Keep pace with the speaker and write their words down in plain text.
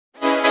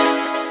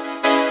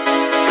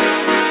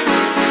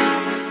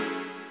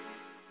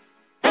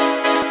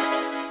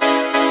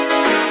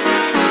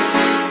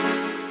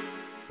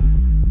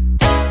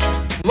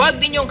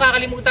Huwag din niyong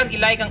kakalimutan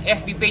i-like ang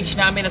FB page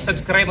namin at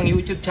subscribe ang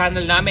YouTube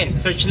channel namin.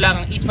 Search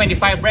lang ang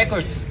E25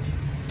 Records.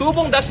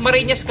 Tubong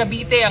Dasmariñas,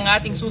 Cavite ang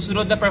ating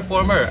susunod na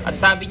performer. At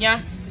sabi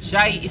niya,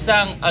 siya ay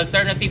isang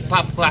alternative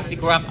pop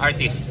classic rock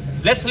artist.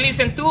 Let's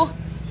listen to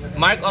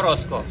Mark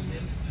Orozco.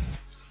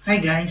 Hi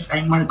guys,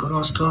 I'm Mark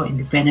Orozco,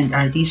 independent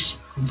artist,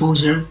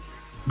 composer,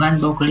 band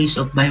vocalist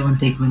of Buy One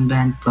Take One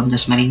band from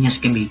Dasmariñas,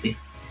 Cavite.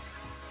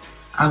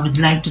 I would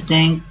like to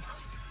thank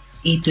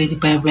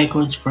E25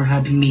 Records for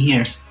having me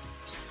here.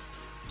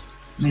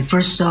 My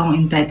first song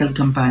entitled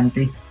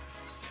Kampante.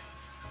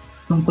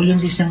 Tungkol yun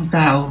sa isang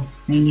tao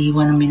na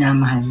iniiwan ng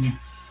minamahal niya.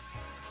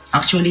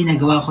 Actually,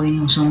 nagawa ko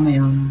yung song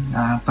na yun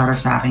para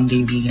sa aking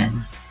kaibigan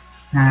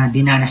na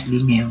dinanas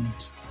din niya yun.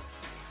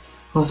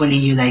 Hopefully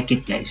you like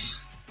it, guys.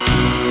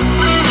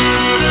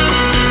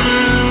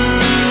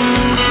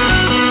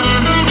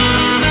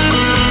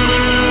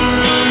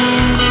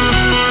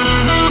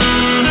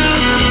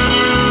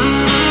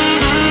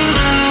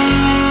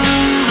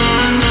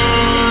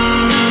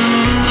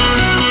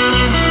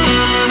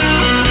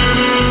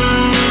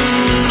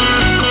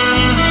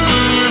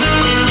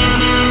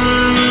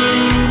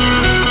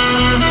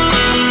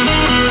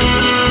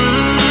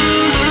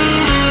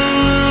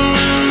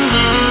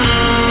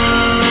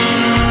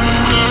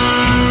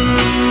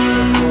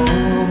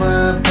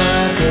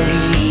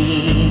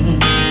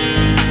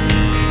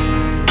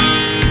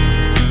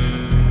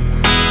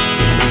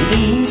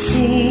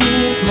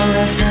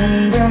 Mga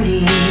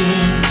sandali,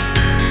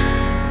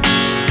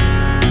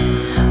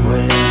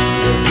 walang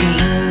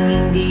gabing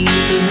hindi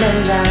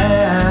kilala.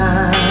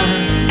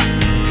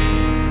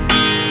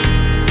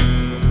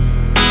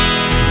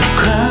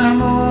 Mukha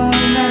mo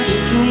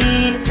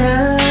nakikita,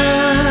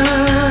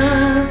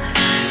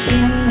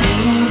 hindi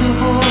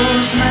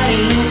lubos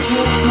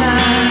maisip na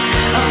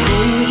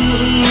ako'y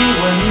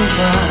iiwan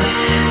ba.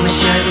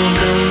 Masyadong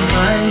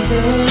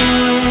kampante,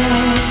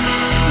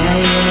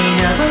 ngayon ay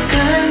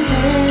napagkante.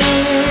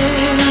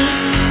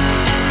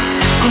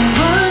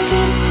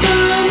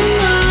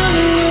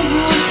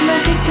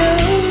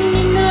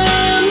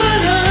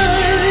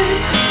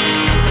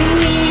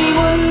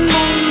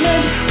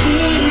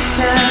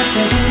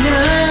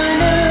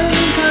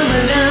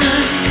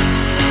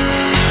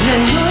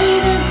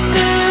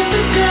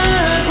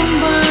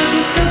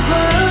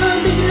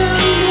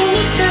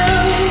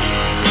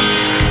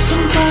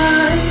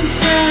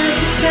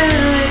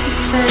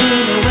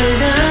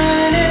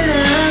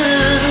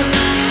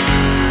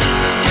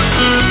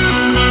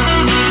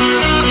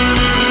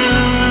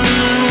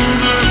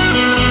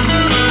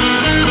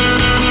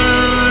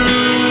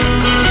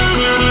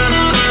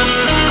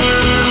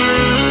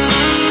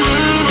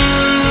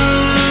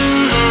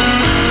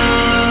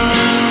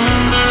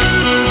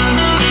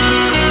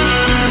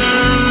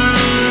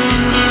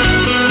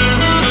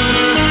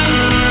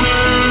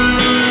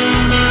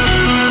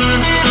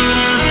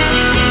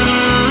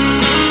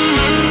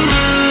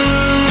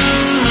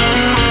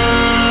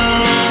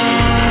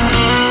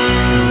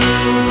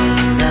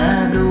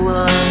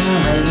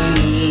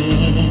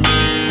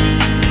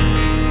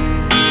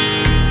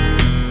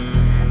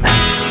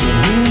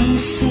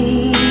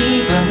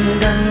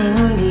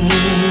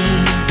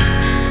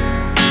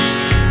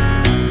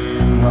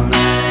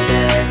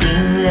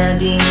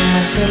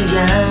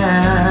 Masaya,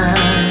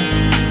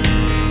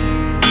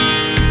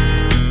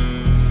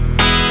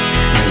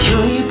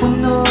 ngayon'y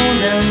puno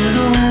ng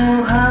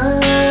luha,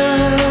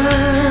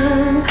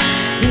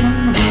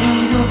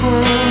 hindi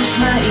lubos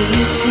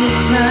maisip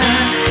na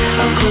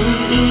ako'y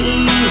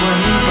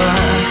iiwan ba.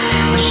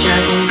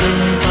 Masyadong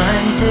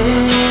kampante,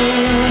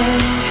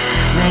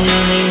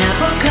 ngayon ay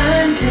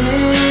napakante.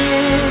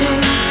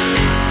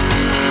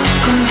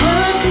 Kung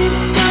bakit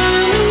pa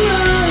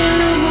naman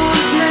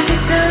lubos na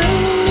kitang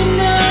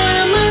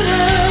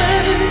minamahal,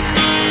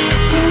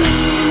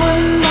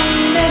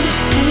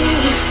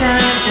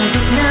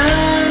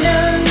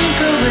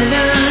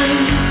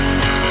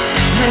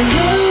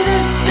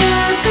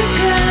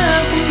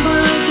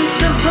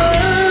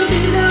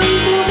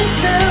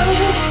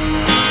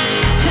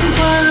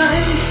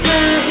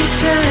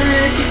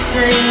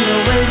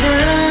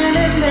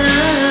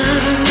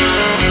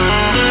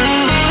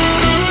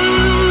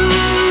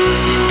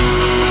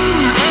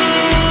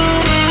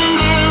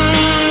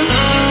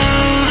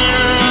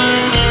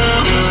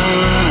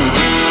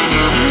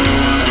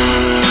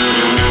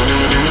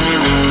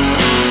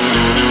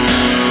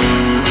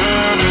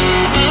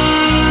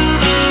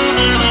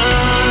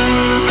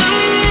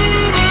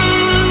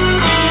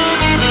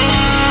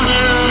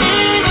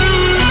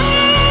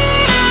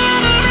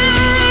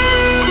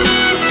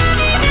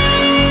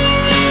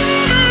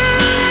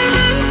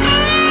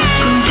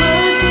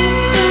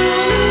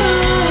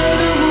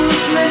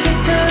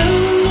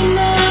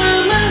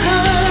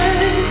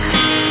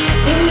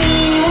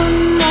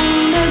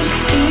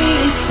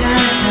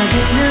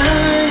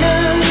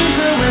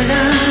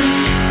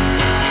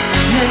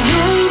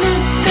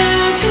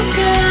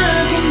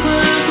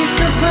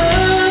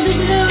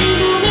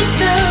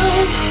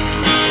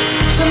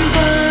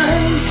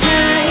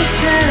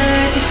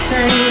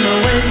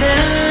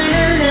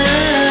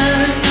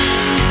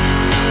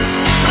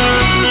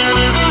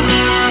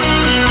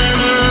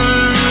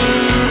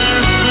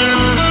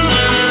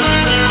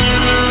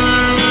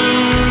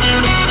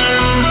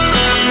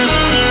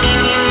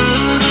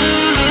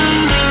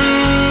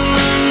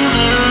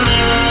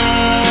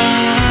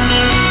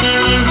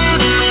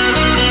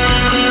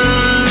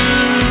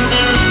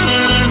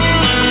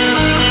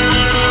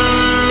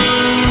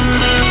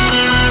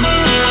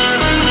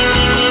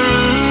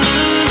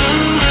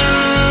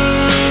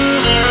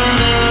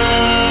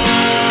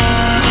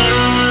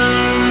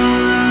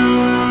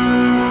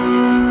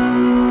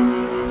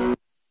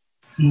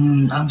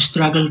 ang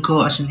struggle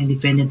ko as an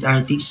independent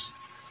artist,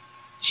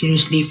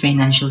 seriously,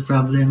 financial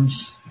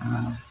problems.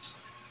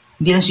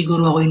 Hindi lang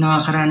siguro ako yung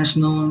nakakaranas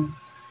noon,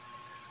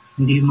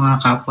 hindi yung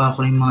mga kapwa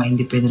ko yung mga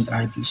independent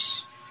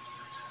artists.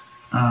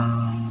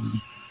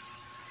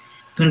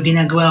 Pero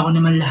ginagawa ko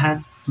naman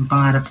lahat ng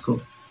pangarap ko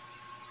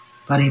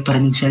para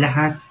iparinig sa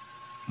lahat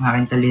ang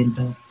aking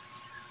talento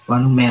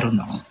kung anong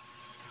meron ako.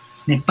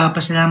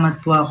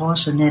 Nagpapasalamat po ako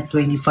sa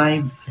Net25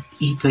 at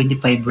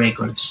E25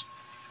 Records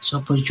sa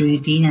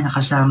opportunity na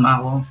nakasama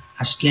ako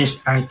as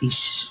guest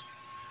artist.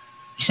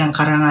 Isang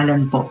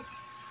karangalan po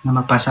na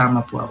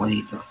mapasama po ako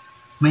dito.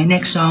 My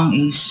next song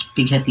is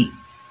Pighati.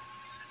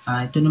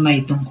 Ito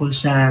naman ay tungkol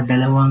sa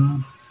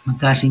dalawang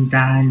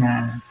magkasintahan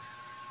na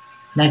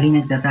laging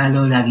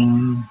nagtatalo, lagi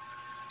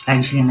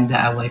silang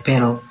nag-aaway,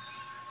 pero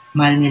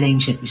mahal nila yung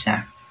isa't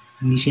isa.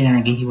 Hindi sila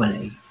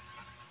naghihiwalay.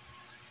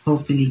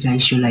 Hopefully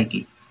guys, you like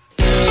it.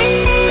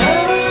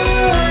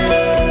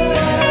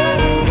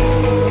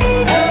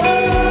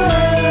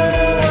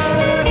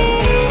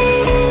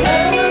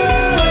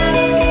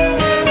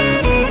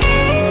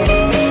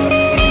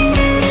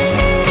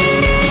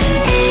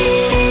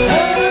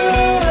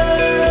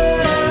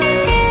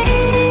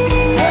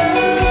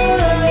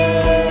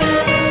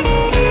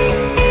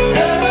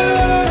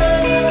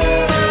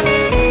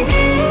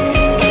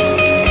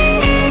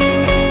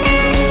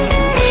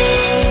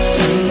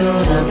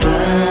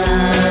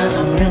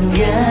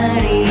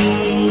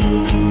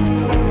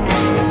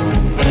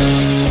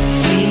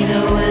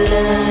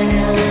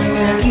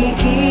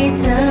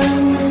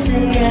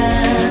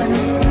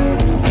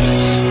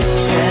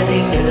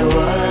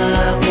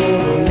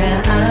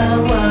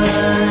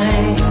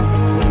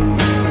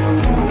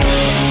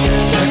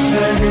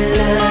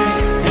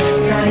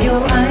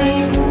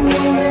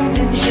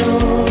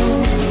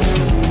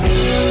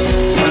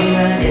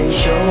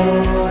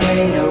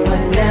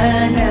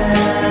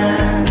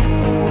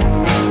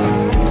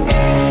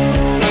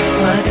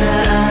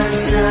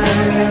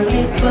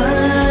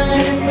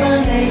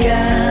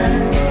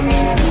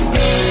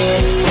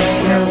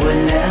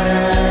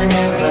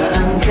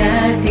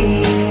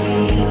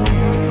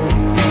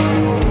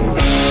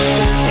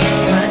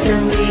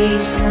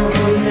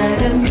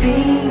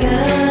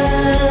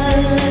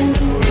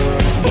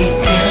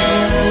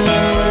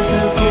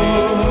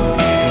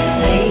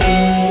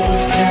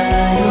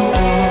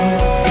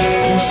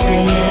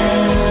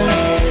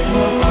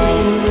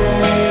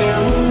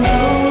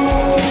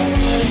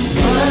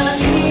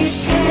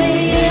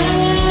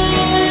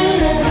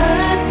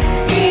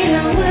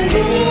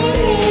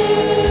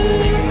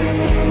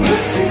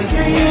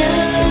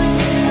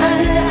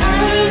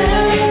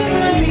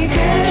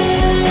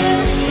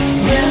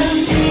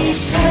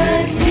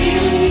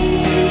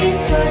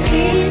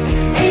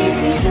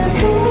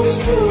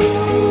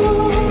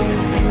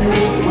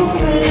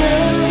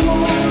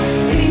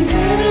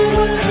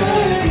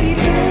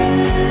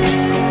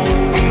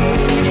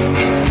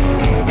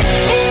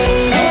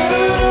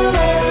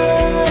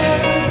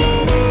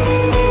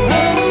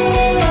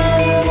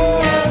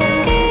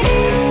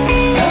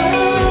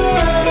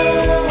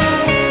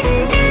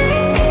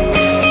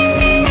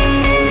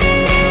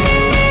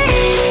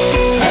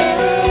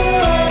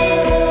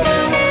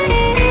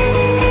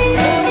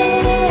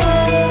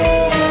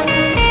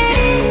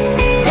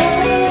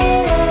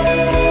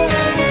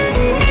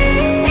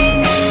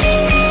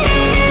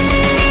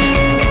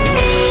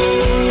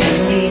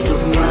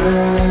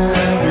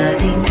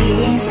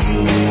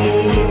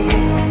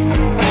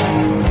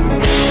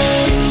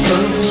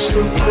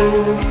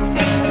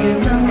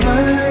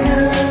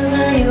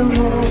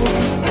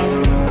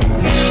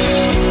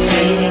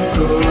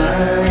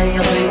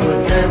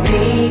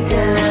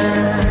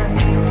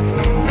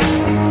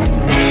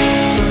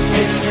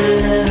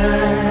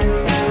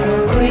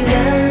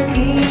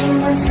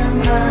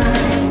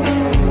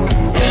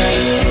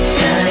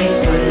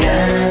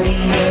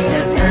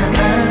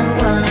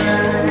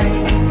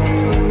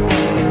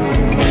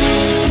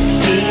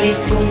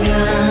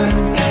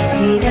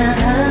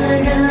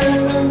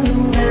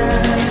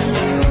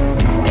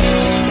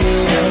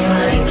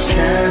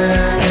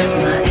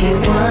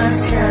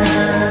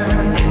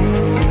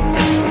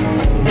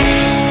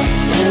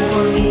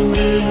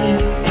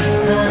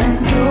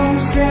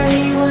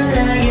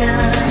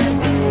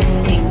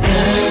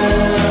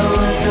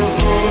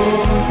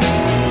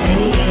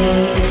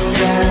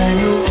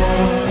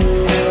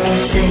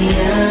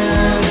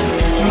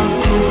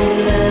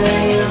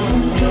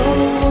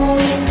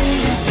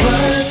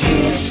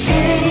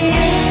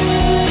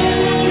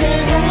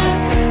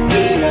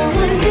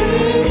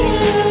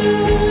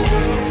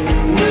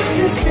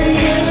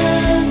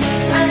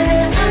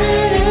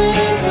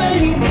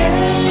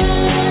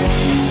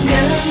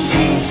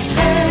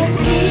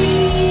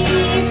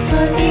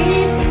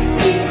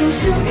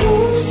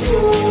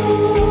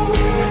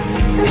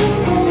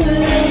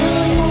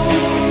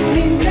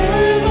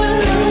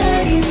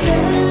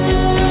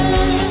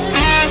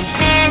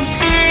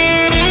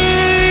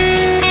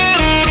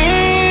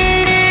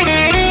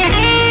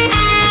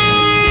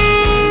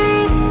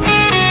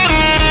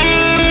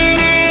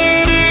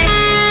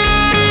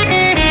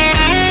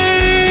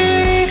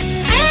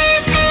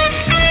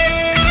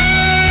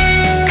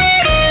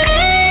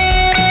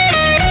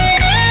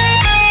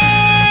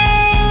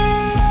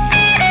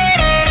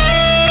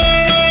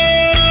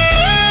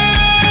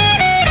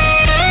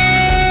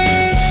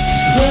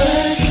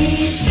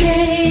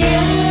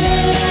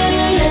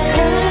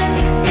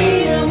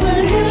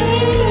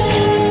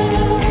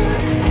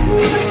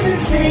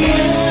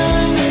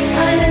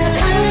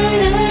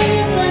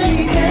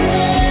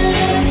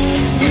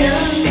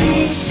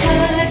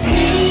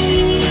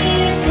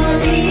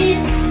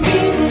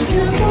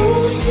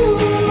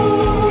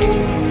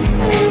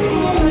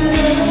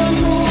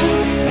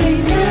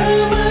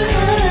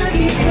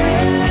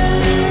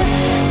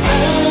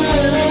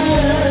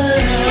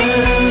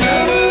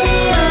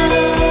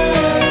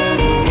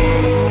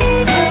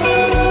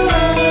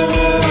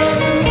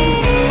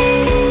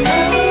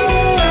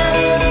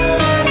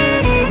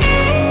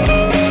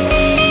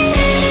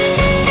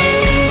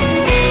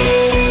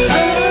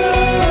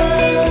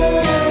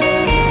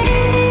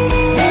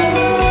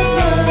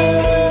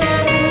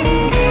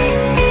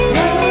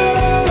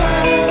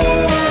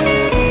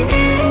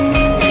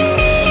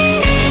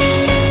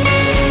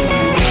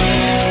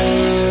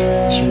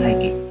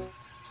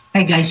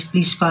 Guys,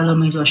 please follow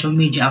my social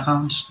media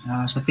accounts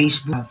sa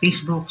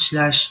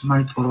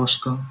Facebook/Mark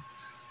Orozco.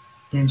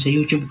 Then sa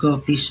YouTube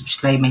ko, please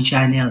subscribe my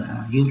channel,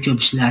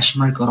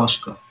 YouTube/Mark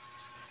Orozco.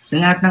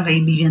 Sa lahat ng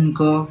kaibigan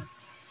ko,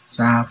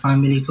 sa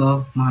family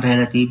ko, mga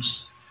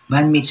relatives,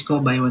 bandmates ko,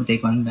 buy one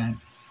take one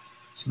band.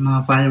 Sa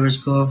mga followers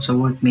ko, sa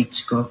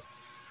workmates ko,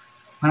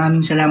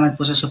 maraming salamat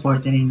po sa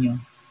suporta ninyo.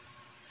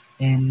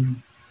 And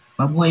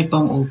mabuhay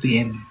po ang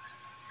OPM.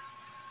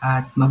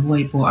 At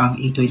mabuhay po ang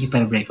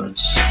A25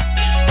 Records.